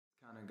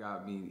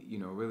got me,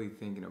 really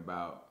thinking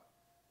about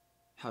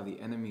how the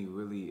enemy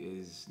really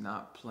is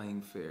not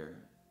playing fair,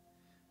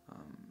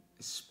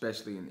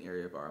 especially in the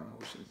area of our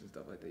emotions and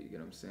stuff like that. You get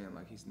what I'm saying?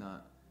 Like, he's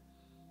not.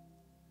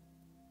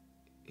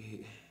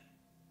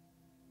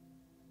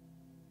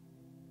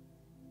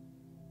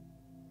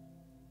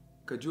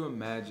 Could you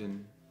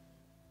imagine?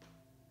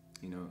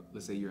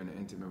 Let's say you're in an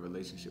intimate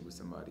relationship with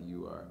somebody.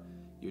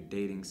 You're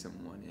dating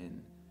someone,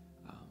 and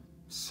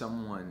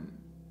someone,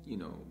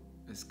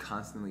 is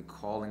constantly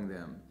calling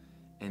them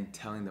and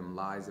telling them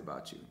lies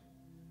about you,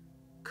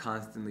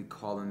 constantly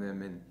calling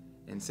them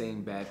and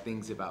saying bad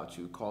things about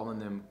you, calling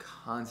them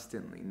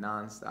constantly,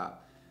 nonstop,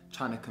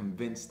 trying to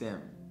convince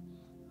them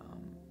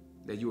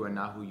that you are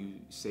not who you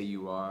say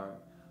you are.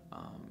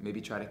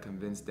 Maybe try to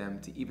convince them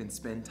to even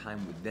spend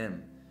time with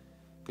them.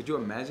 Could you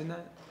imagine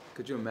that?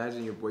 Could you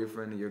imagine your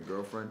boyfriend or your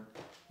girlfriend,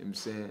 I'm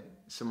saying,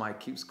 somebody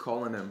keeps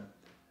calling them,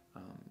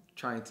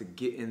 trying to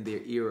get in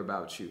their ear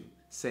about you,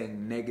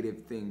 saying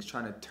negative things,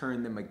 trying to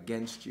turn them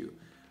against you,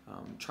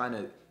 trying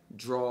to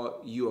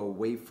draw you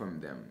away from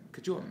them.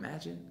 Could you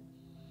imagine?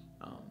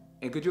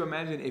 And could you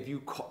imagine if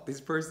you caught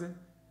this person?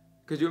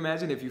 Could you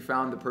imagine if you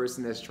found the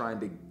person that's trying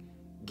to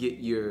get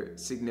your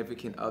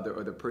significant other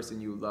or the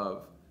person you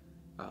love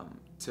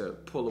to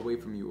pull away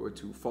from you, or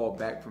to fall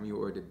back from you,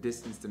 or to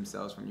distance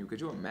themselves from you? Could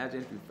you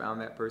imagine if you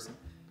found that person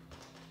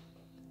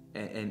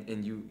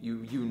and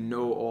you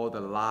know all the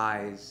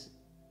lies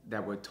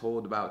that were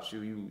told about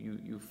you?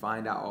 You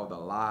find out all the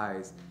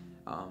lies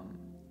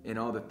and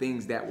all the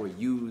things that were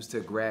used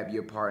to grab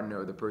your partner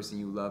or the person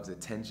you love's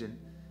attention.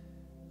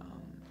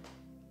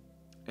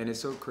 And it's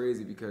so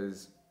crazy,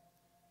 because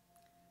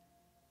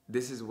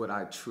this is what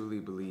I truly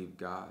believe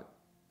God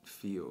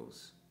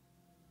feels,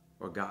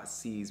 or God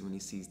sees, when he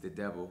sees the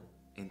devil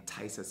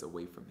entice us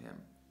away from him.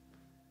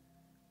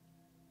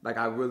 Like,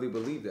 I really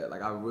believe that.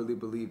 Like, I really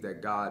believe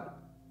that God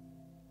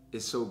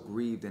is so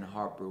grieved and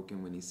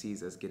heartbroken when he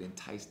sees us get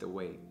enticed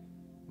away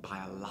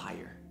by a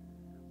liar,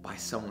 by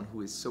someone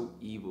who is so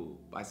evil,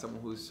 by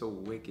someone who is so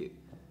wicked.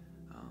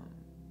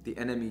 The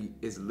enemy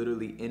is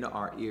literally in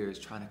our ears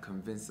trying to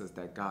convince us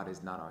that God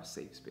is not our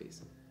safe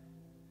space.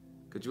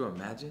 Could you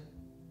imagine?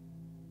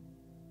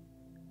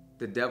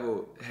 The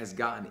devil has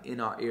gotten in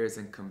our ears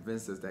and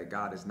convinced us that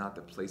God is not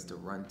the place to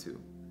run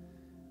to.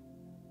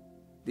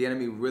 The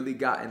enemy really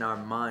got in our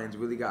minds,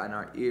 really got in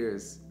our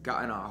ears,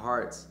 got in our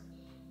hearts.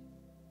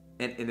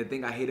 And the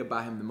thing I hate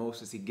about him the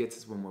most is he gets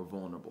us when we're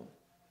vulnerable.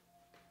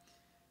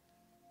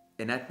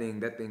 And that thing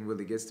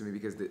really gets to me,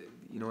 because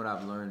you know what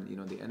I've learned?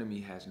 The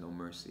enemy has no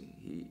mercy.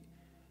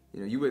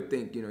 You would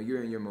think,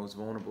 you're in your most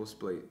vulnerable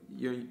place.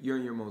 You're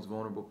in your most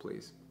vulnerable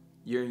place.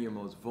 You're in your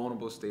most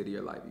vulnerable state of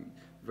your life. You're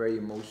very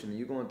emotional.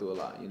 You're going through a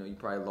lot. You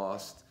probably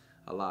lost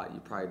a lot.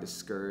 You're probably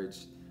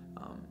discouraged,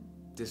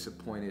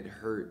 disappointed,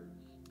 hurt,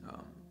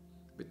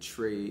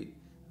 betrayed,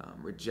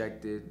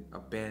 rejected,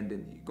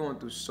 abandoned. You're going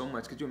through so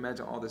much. Could you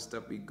imagine all the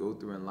stuff we go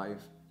through in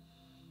life?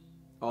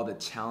 All the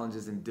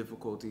challenges and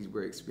difficulties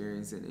we're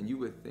experiencing, and you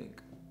would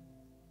think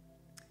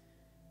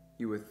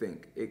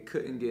it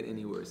couldn't get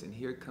any worse. And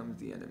here comes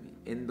the enemy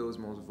in those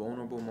most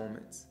vulnerable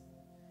moments,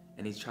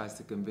 and he tries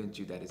to convince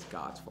you that it's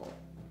God's fault.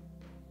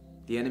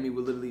 The enemy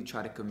will literally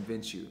try to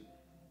convince you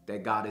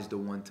that God is the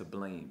one to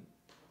blame.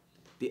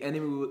 The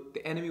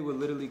enemy will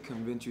literally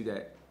convince you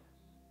that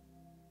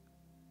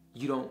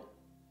you don't,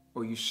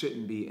 or you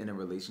shouldn't be in a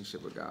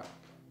relationship with God.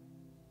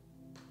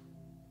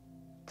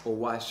 Or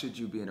why should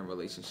you be in a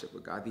relationship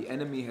with God? The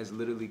enemy has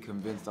literally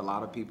convinced a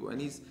lot of people, and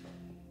he's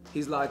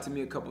lied to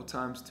me a couple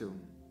times too,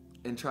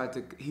 and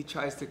he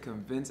tries to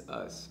convince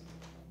us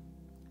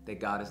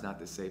that God is not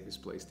the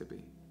safest place to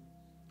be.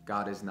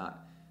 God is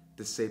not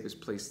the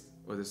safest place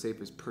or the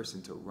safest person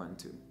to run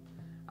to.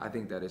 I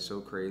think that is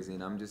so crazy,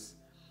 and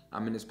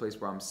I'm in this place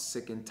where I'm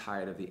sick and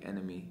tired of the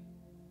enemy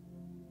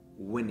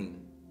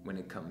winning when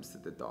it comes to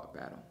the thought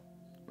battle.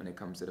 When it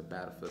comes to the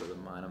battlefield of the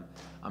mind.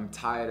 I'm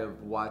tired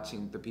of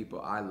watching the people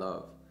I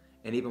love,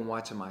 and even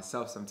watching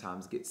myself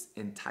sometimes gets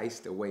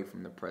enticed away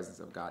from the presence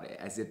of God,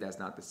 as if that's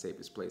not the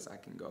safest place I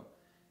can go.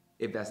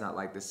 If that's not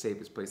like the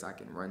safest place I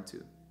can run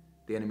to.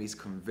 The enemy's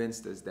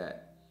convinced us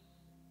that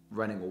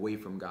running away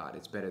from God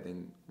is better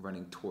than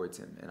running towards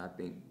him. And I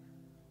think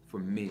for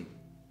me,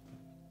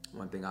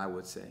 one thing I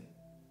would say,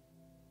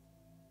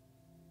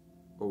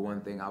 or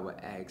one thing I would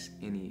ask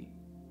any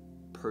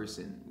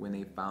person when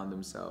they found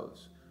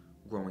themselves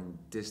growing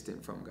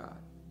distant from God,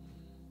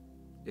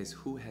 is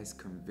who has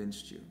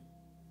convinced you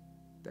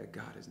that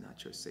God is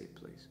not your safe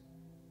place?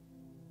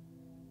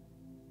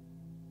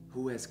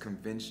 Who has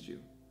convinced you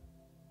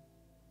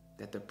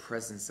that the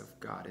presence of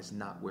God is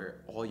not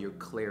where all your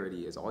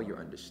clarity is, all your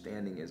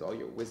understanding is, all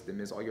your wisdom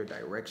is, all your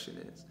direction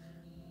is?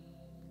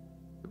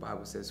 The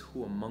Bible says,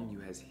 who among you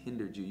has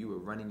hindered you? You were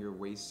running your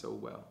race so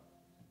well.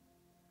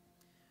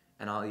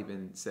 And I'll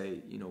even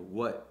say,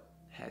 what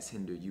has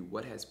hindered you?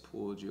 What has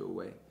pulled you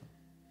away?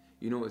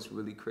 You know what's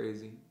really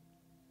crazy?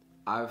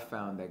 I've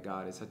found that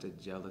God is such a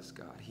jealous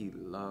God. He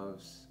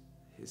loves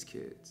his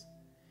kids.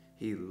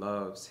 He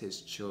loves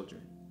his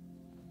children.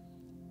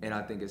 And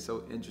I think it's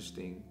so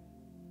interesting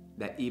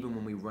that even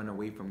when we run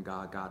away from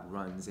God, God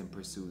runs and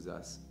pursues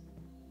us.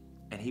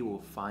 And he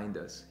will find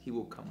us. He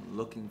will come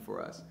looking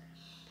for us.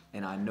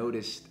 And I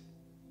noticed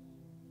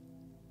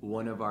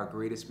one of our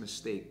greatest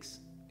mistakes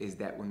is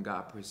that when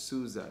God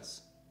pursues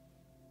us,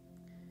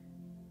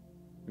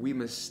 we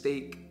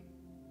mistake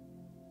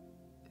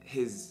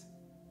his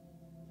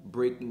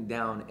breaking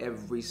down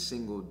every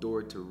single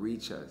door to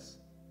reach us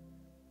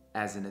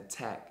as an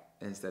attack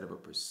instead of a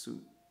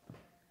pursuit.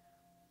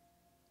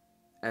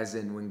 As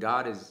in, when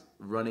God is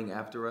running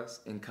after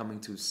us and coming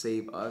to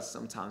save us,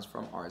 sometimes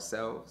from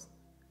ourselves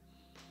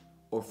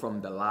or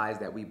from the lies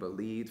that we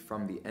believed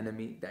from the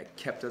enemy that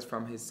kept us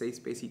from his safe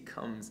space, he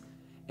comes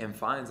and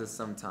finds us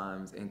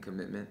sometimes in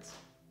commitments.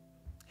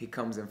 He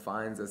comes and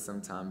finds us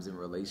sometimes in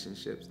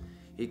relationships.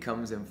 He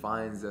comes and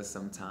finds us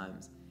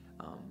sometimes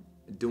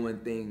doing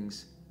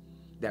things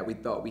that we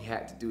thought we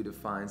had to do to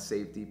find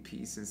safety,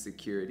 peace, and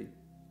security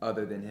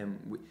other than him.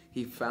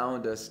 He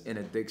found us in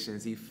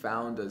addictions. He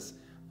found us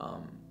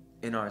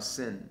in our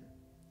sin.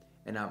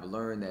 And I've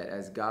learned that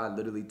as God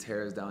literally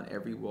tears down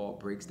every wall,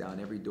 breaks down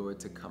every door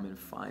to come and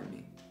find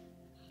me,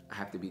 I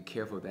have to be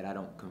careful that I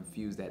don't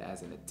confuse that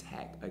as an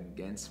attack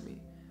against me,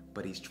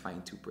 but he's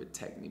trying to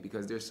protect me,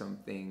 because there's some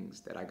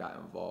things that I got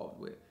involved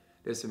with.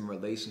 There's some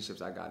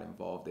relationships I got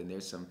involved in.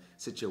 There's some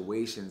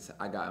situations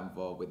I got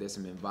involved with. There's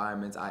some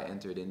environments I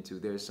entered into.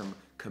 There's some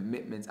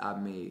commitments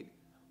I've made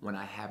when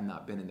I have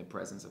not been in the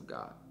presence of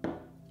God, you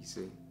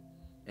see?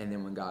 And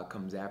then when God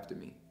comes after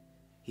me,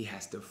 he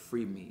has to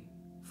free me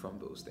from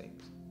those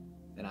things.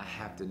 And I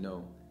have to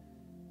know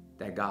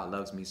that God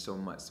loves me so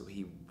much, so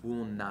he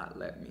will not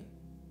let me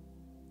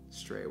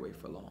stray away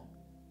for long.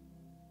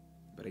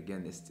 But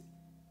again, it's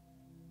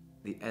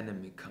the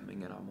enemy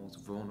coming in our most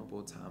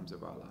vulnerable times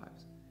of our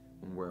lives,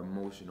 when we're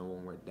emotional,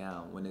 when we're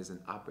down, when there's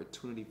an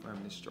opportunity for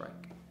him to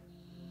strike.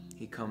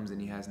 He comes and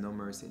he has no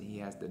mercy, and he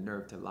has the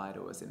nerve to lie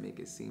to us and make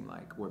it seem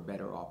like we're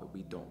better off if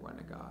we don't run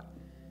to God.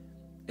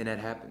 And that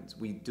happens.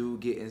 We do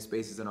get in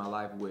spaces in our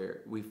life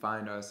where we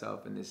find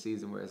ourselves in this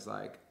season where it's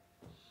like,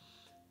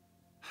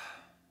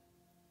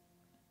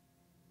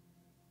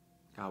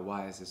 God,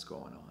 why is this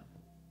going on?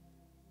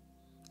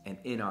 And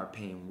in our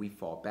pain, we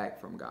fall back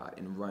from God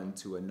and run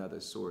to another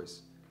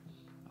source.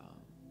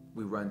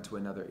 We run to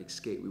another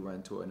escape. We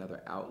run to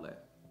another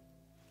outlet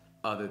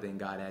other than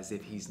God, as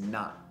if he's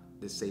not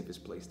the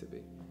safest place to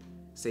be,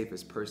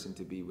 safest person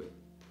to be with.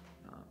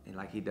 And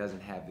like he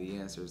doesn't have the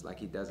answers, like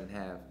he doesn't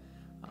have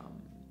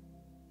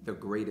the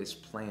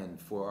greatest plan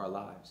for our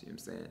lives. You know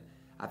what I'm saying?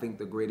 I think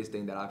the greatest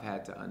thing that I've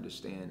had to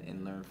understand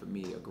and learn from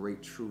me, a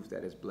great truth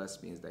that has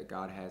blessed me, is that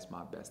God has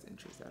my best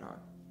interest at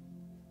heart.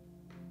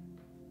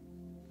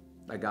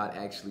 Like God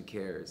actually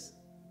cares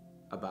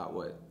about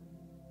what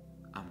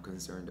I'm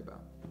concerned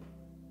about.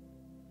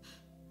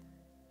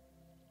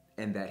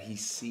 And that he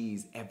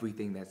sees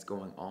everything that's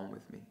going on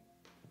with me.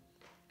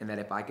 And that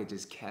if I could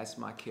just cast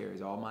my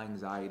cares, all my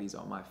anxieties,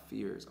 all my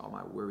fears, all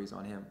my worries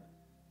on him,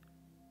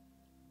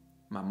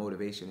 my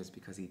motivation is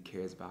because he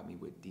cares about me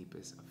with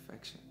deepest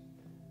affection.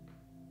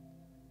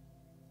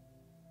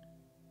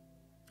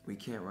 We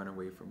can't run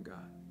away from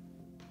God.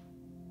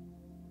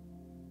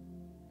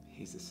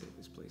 He's the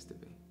safest place to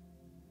be.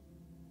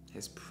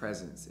 His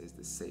presence is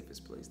the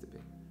safest place to be.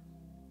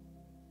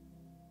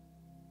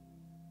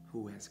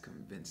 Who has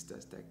convinced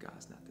us that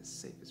God's not the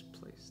safest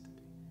place to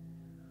be?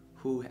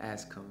 Who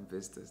has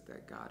convinced us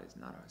that God is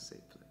not our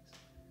safe place?